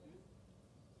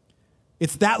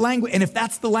 It's that language, and if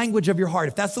that's the language of your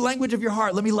heart,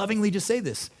 let me lovingly just say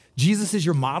this. Jesus is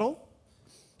your model.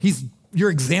 He's your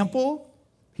example.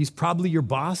 He's probably your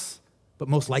boss, but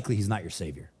most likely he's not your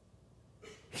savior.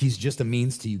 He's just a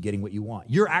means to you getting what you want.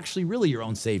 You're actually really your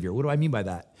own savior. What do I mean by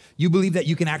that? You believe that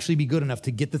you can actually be good enough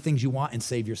to get the things you want and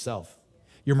save yourself.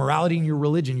 Your morality and your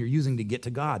religion you're using to get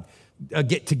to God,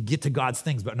 get to God's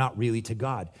things, but not really to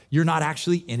God. You're not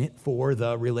actually in it for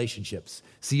the relationships.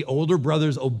 See, older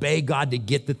brothers obey God to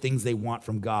get the things they want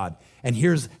from God. And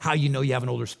here's how you know you have an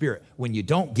older spirit. When you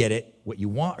don't get it, what you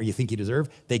want or you think you deserve,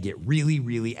 they get really,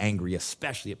 really angry,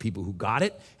 especially at people who got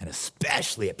it, and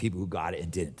especially at people who got it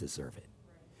and didn't deserve it.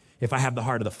 If I have the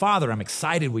heart of the Father, I'm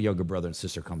excited when younger brother and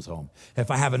sister comes home.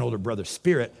 If I have an older brother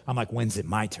spirit, I'm like, when's it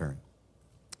my turn?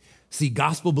 See,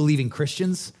 gospel-believing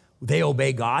Christians, they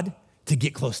obey God to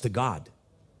get close to God.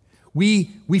 We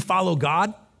follow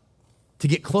God to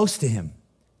get close to him,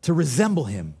 to resemble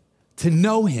him, to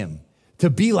know him, to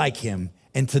be like him,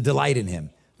 and to delight in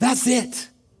him. That's it.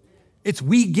 It's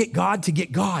we get God to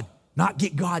get God, not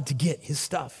get God to get his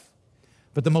stuff.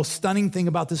 But the most stunning thing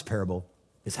about this parable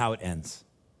is how it ends.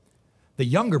 The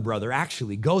younger brother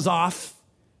actually goes off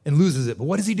and loses it. But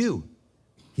what does he do?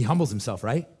 He humbles himself,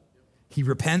 right? He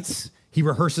repents. He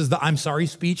rehearses the I'm sorry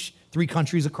speech 3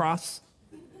 countries across.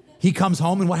 He comes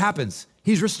home, and what happens?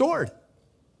 He's restored.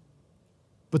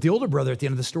 But the older brother at the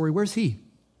end of the story, where's he?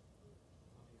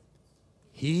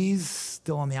 He's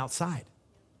still on the outside.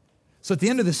 So at the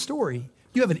end of the story,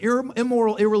 you have an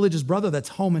immoral, irreligious brother that's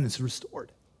home and is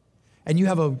restored. And you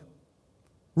have a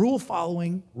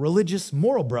rule-following, religious,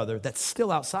 moral brother that's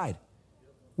still outside.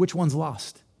 Which one's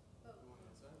lost?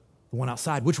 The one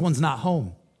outside. Which one's not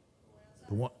home?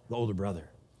 The older brother.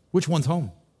 Which one's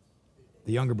home?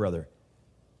 The younger brother.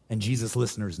 And Jesus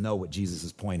listeners know what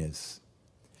Jesus' point is.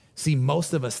 See,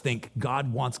 most of us think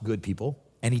God wants good people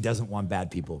and he doesn't want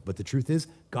bad people. But the truth is,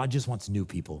 God just wants new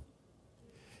people.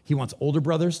 He wants older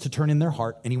brothers to turn in their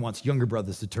heart, and he wants younger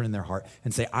brothers to turn in their heart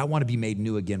and say, I want to be made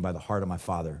new again by the heart of my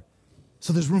Father.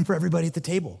 So there's room for everybody at the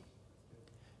table.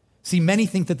 See, many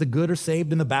think that the good are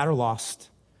saved and the bad are lost,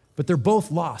 but they're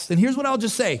both lost. And here's what I'll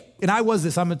just say, and I was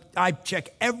this, I check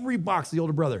every box of the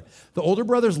older brother. The older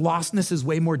brother's lostness is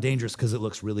way more dangerous because it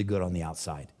looks really good on the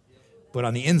outside. But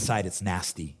on the inside, it's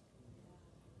nasty.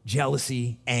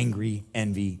 Jealousy, angry,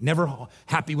 envy, never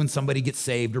happy when somebody gets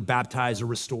saved or baptized or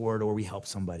restored or we help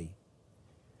somebody.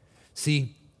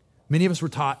 See, many of us were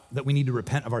taught that we need to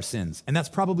repent of our sins, and that's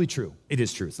probably true. It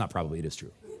is true. It's not probably, it is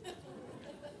true.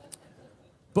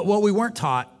 But what we weren't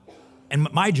taught, and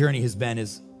my journey has been,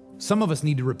 is some of us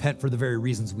need to repent for the very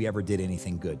reasons we ever did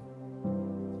anything good.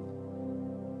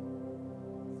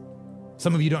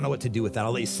 Some of you don't know what to do with that.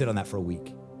 I'll let you sit on that for a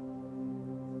week.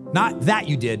 Not that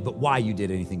you did, but why you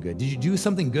did anything good. Did you do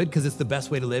something good because it's the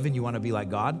best way to live and you want to be like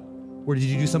God? Or did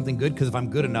you do something good because if I'm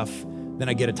good enough, then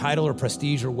I get a title or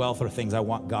prestige or wealth or things. I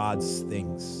want God's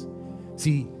things.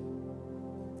 See,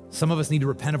 some of us need to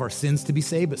repent of our sins to be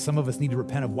saved, but some of us need to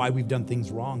repent of why we've done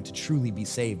things wrong to truly be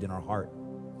saved in our heart.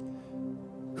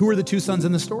 Who are the two sons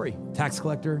in the story? Tax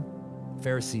collector,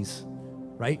 Pharisees,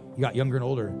 right? You got younger and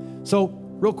older. So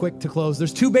real quick to close,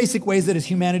 there's 2 basic ways that as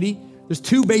humanity, there's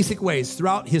 2 basic ways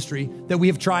throughout history that we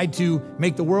have tried to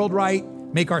make the world right,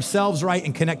 make ourselves right,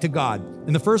 and connect to God.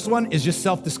 And the first one is just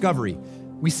self-discovery.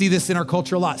 We see this in our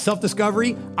culture a lot.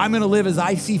 Self-discovery, I'm gonna live as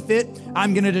I see fit.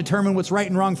 I'm gonna determine what's right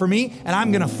and wrong for me, and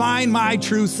I'm gonna find my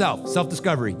true self.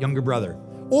 Self-discovery, younger brother.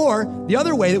 Or the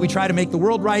other way that we try to make the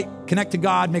world right, connect to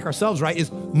God, make ourselves right,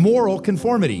 is moral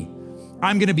conformity.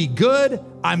 I'm gonna be good,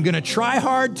 I'm gonna try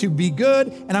hard to be good,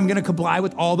 and I'm gonna comply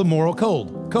with all the moral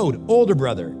code, older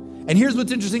brother. And here's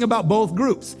what's interesting about both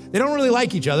groups. They don't really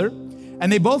like each other,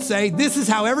 and they both say, this is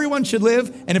how everyone should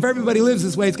live, and if everybody lives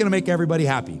this way, it's gonna make everybody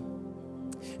happy.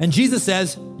 And Jesus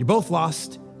says, you're both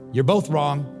lost, you're both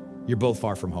wrong, you're both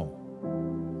far from home.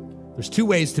 There's two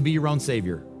ways to be your own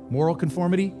savior: moral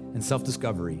conformity and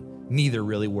self-discovery. Neither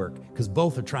really work, because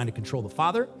both are trying to control the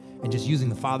Father and just using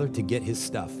the Father to get his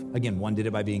stuff. Again, one did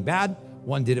it by being bad,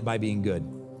 one did it by being good.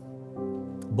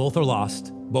 Both are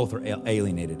lost, both are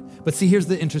alienated. But see, here's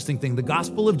the interesting thing. The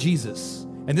gospel of Jesus,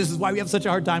 and this is why we have such a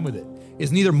hard time with it,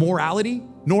 is neither morality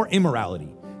nor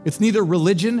immorality. It's neither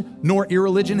religion nor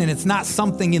irreligion, and it's not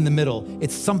something in the middle.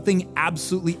 It's something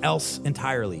absolutely else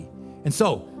entirely. And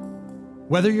so,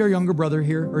 whether you're a younger brother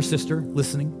here or sister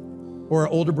listening, or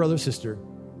an older brother or sister,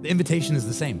 the invitation is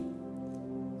the same.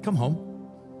 Come home.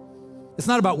 It's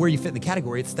not about where you fit in the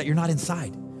category, it's that you're not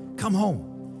inside. Come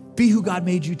home. Be who God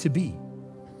made you to be.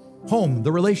 Home,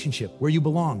 the relationship, where you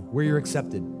belong, where you're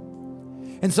accepted.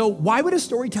 And so why would a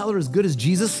storyteller as good as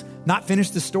Jesus not finish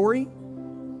the story?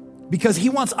 Because he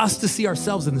wants us to see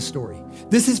ourselves in the story.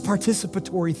 This is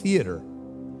participatory theater.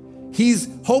 He's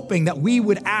hoping that we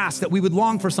would ask, that we would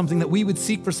long for something, that we would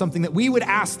seek for something, that we would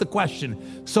ask the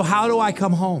question, so how do I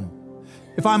come home?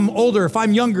 If I'm older, if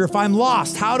I'm younger, if I'm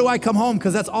lost, how do I come home?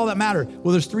 Because that's all that matters.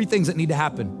 Well, there's three things that need to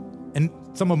happen, and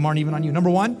some of them aren't even on you. Number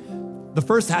one, the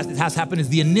first that has to happen is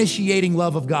the initiating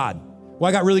love of God. Well,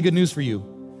 I got really good news for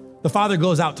you. The Father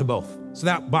goes out to both, so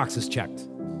that box is checked.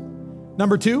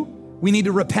 Number two, we need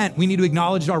to repent. We need to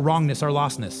acknowledge our wrongness, our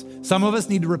lostness. Some of us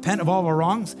need to repent of all of our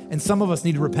wrongs, and some of us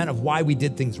need to repent of why we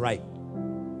did things right.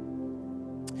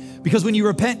 Because when you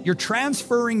repent, you're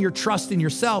transferring your trust in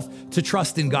yourself to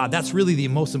trust in God. That's really the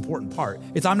most important part.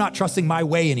 It's I'm not trusting my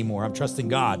way anymore. I'm trusting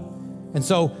God. And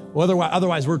so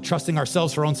otherwise we're trusting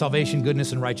ourselves for our own salvation,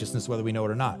 goodness, and righteousness, whether we know it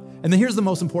or not. And then here's the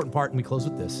most important part, and we close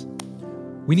with this.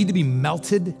 We need to be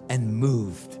melted and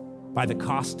moved by the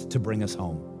cost to bring us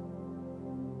home.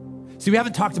 See, we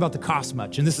haven't talked about the cost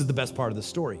much, and this is the best part of the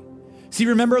story. See,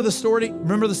 remember the story?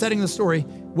 Remember the setting of the story?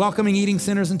 Welcoming, eating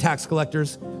sinners and tax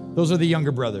collectors. Those are the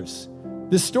younger brothers.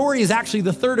 This story is actually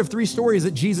the third of three stories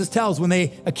that Jesus tells when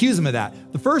they accuse him of that.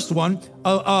 The first one,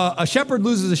 a shepherd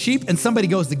loses a sheep and somebody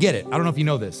goes to get it. I don't know if you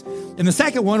know this. In the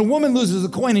second one, a woman loses a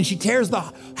coin and she tears the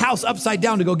house upside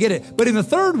down to go get it. But in the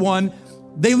third one,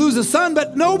 they lose a son,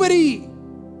 but nobody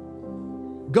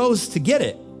goes to get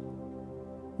it.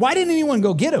 Why didn't anyone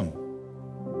go get him?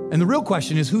 And the real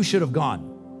question is, who should have gone?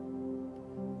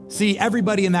 See,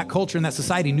 everybody in that culture, in that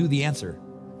society knew the answer.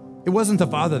 It wasn't the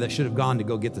father that should have gone to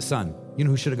go get the son. You know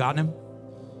who should have gotten him?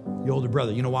 The older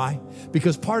brother. You know why?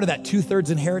 Because part of that 2/3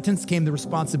 inheritance came the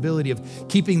responsibility of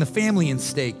keeping the family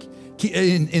intact,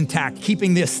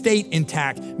 keeping the estate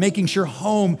intact, making sure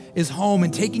home is home,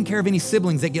 and taking care of any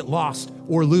siblings that get lost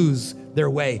or lose their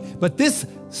way. But this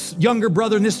younger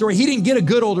brother in this story, he didn't get a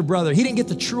good older brother. He didn't get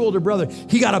the true older brother.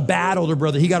 He got a bad older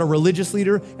brother. He got a religious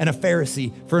leader and a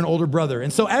Pharisee for an older brother.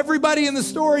 And so everybody in the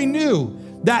story knew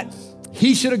that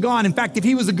he should have gone. In fact, if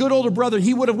he was a good older brother,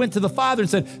 he would have went to the father and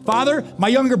said, Father, my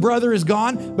younger brother is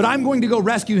gone, but I'm going to go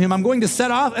rescue him. I'm going to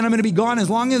set off and I'm going to be gone as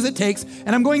long as it takes.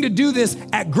 And I'm going to do this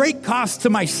at great cost to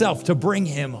myself to bring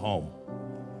him home.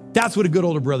 That's what a good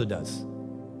older brother does.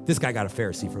 This guy got a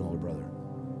Pharisee for an older brother.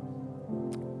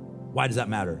 Why does that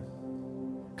matter?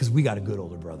 Because we got a good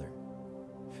older brother.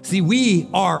 See, we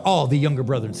are all the younger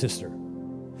brother and sister.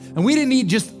 And we didn't need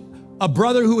just a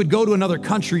brother who would go to another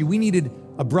country. We needed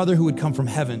a brother who would come from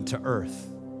heaven to earth.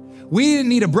 We didn't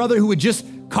need a brother who would just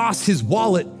cost his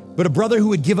wallet, but a brother who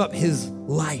would give up his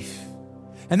life.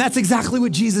 And that's exactly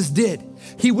what Jesus did.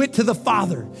 He went to the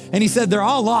Father and he said, they're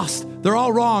all lost. They're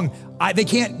all wrong. They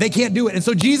can't do it. And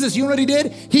so Jesus, you know what he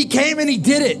did? He came and he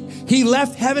did it. He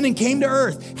left heaven and came to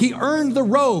earth. He earned the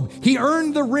robe. He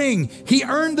earned the ring. He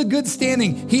earned the good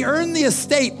standing. He earned the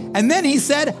estate. And then he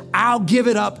said, I'll give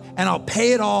it up and I'll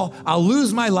pay it all. I'll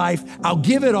lose my life. I'll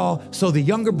give it all so the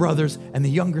younger brothers and the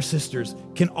younger sisters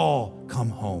can all come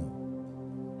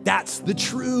home. That's the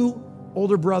true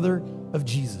older brother of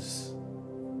Jesus.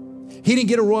 He didn't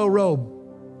get a royal robe.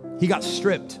 He got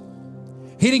stripped.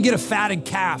 He didn't get a fatted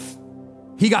calf.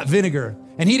 He got vinegar.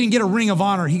 And he didn't get a ring of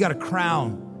honor. He got a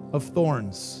crown of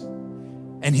thorns.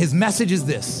 And his message is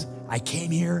this: I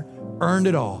came here, earned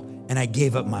it all, and I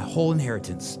gave up my whole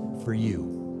inheritance for you.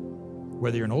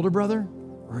 Whether you're an older brother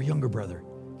or a younger brother,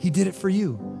 he did it for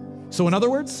you. So in other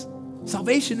words,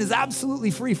 salvation is absolutely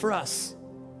free for us,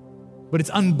 but it's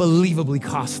unbelievably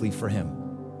costly for him.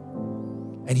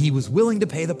 And he was willing to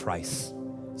pay the price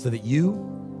so that you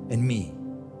and me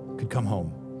could come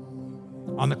home.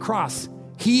 On the cross,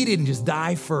 he didn't just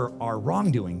die for our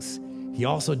wrongdoings, he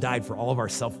also died for all of our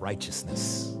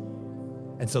self-righteousness.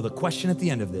 And so the question at the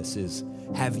end of this is,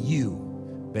 have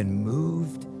you been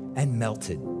moved and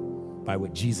melted by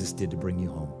what Jesus did to bring you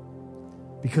home?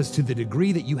 Because to the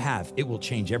degree that you have, it will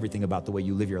change everything about the way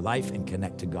you live your life and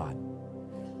connect to God.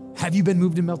 Have you been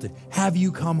moved and melted? Have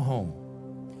you come home?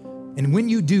 And when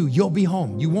you do, you'll be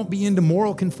home. You won't be into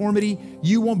moral conformity.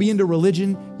 You won't be into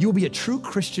religion. You'll be a true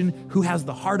Christian who has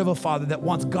the heart of a father that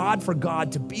wants God for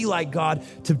God, to be like God,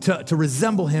 to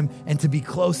resemble him, and to be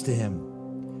close to him.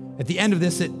 At the end of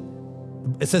this, it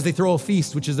says they throw a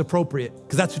feast, which is appropriate,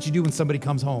 because that's what you do when somebody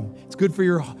comes home. It's good for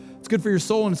your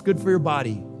soul and it's good for your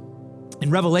body. In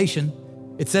Revelation,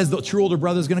 it says the true older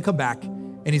brother is going to come back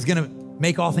and he's going to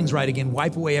make all things right again,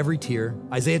 wipe away every tear.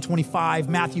 Isaiah 25,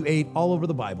 Matthew 8, all over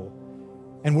the Bible.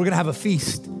 And we're going to have a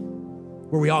feast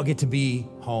where we all get to be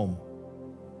home.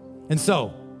 And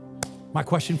so, my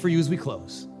question for you as we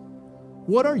close,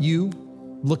 what are you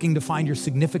looking to find your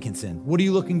significance in? What are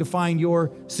you looking to find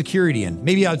your security in?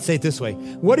 Maybe I would say it this way.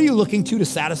 What are you looking to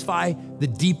satisfy the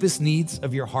deepest needs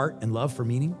of your heart and love for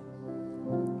meaning?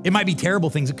 It might be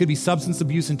terrible things. It could be substance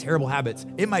abuse and terrible habits.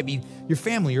 It might be your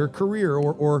family or career,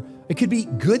 or it could be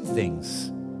good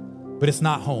things, but it's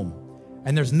not home.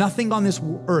 And there's nothing on this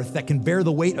earth that can bear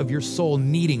the weight of your soul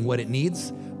needing what it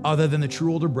needs other than the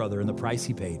true older brother and the price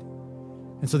he paid.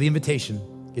 And so the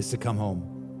invitation is to come home.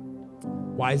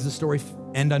 Why is the story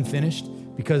end unfinished?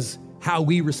 Because how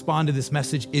we respond to this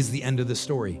message is the end of the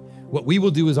story. What we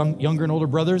will do as younger and older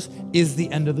brothers is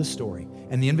the end of the story.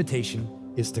 And the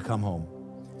invitation is to come home.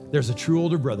 There's a true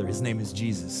older brother. His name is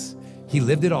Jesus. He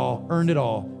lived it all, earned it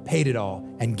all, paid it all,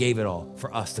 and gave it all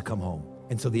for us to come home.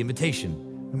 And so the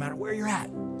invitation, no matter where you're at,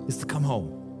 is to come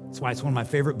home. That's why it's one of my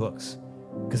favorite books,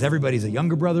 because everybody's a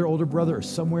younger brother, older brother, or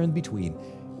somewhere in between.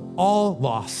 All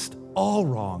lost, all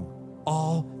wrong,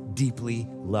 all deeply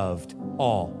loved,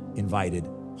 all invited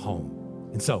home.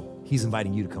 And so he's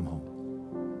inviting you to come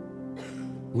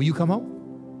home. Will you come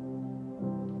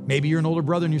home? Maybe you're an older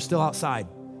brother and you're still outside.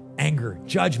 Anger,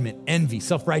 judgment, envy,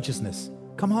 self-righteousness.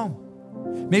 Come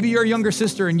home. Maybe you're a younger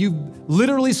sister and you've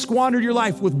literally squandered your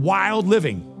life with wild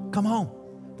living. Come home.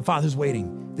 The Father's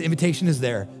waiting. The invitation is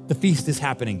there. The feast is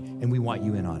happening, and we want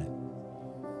you in on it.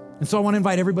 And so I want to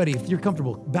invite everybody, if you're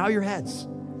comfortable, bow your heads,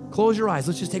 close your eyes.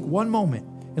 Let's just take one moment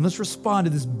and let's respond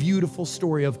to this beautiful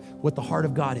story of what the heart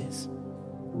of God is.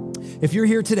 If you're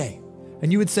here today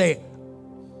and you would say,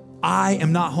 I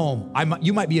am not home.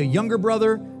 You might be a younger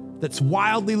brother that's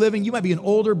wildly living. You might be an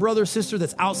older brother or sister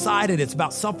that's outside and it's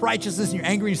about self-righteousness and you're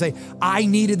angry and you say, I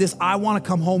needed this. I want to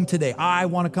come home today. I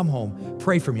want to come home.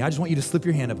 Pray for me. I just want you to slip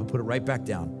your hand up and put it right back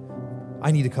down.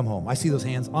 I need to come home. I see those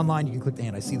hands. Online, you can click the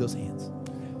hand. I see those hands.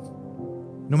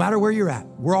 No matter where you're at,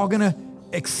 we're all going to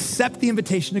accept the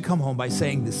invitation to come home by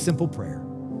saying this simple prayer.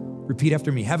 Repeat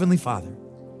after me. Heavenly Father,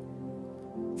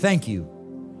 thank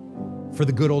you for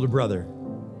the good older brother,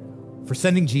 for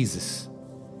sending Jesus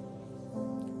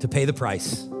to pay the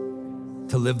price,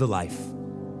 to live the life,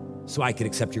 so I could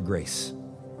accept your grace.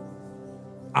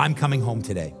 I'm coming home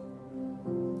today.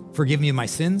 Forgive me of my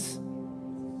sins,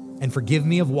 and forgive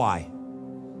me of why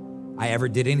I ever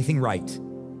did anything right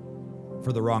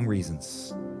for the wrong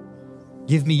reasons.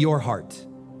 Give me your heart.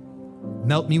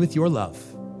 Melt me with your love.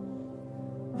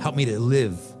 Help me to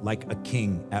live like a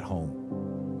king at home.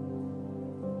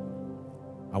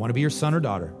 I want to be your son or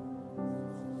daughter.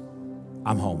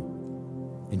 I'm home.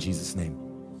 In Jesus' name,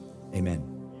 amen.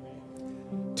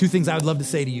 Two things I would love to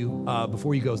say to you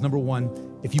before you go is, number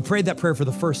one, if you prayed that prayer for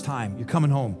the first time, you're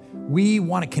coming home, we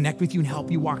want to connect with you and help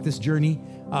you walk this journey.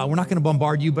 We're not going to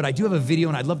bombard you, but I do have a video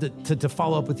and I'd love to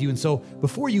follow up with you. And so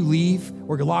before you leave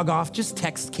or log off, just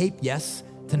text CAPE YES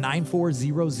to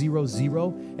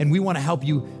 94000, and we want to help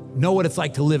you know what it's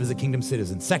like to live as a kingdom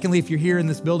citizen. Secondly, if you're here in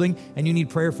this building and you need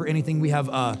prayer for anything, we have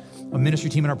a ministry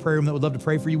team in our prayer room that would love to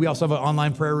pray for you. We also have an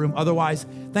online prayer room. Otherwise,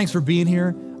 thanks for being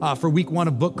here for week 1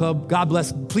 of Book Club. God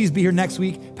bless. Please be here next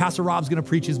week. Pastor Rob's going to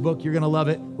preach his book. You're going to love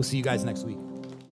it. We'll see you guys next week.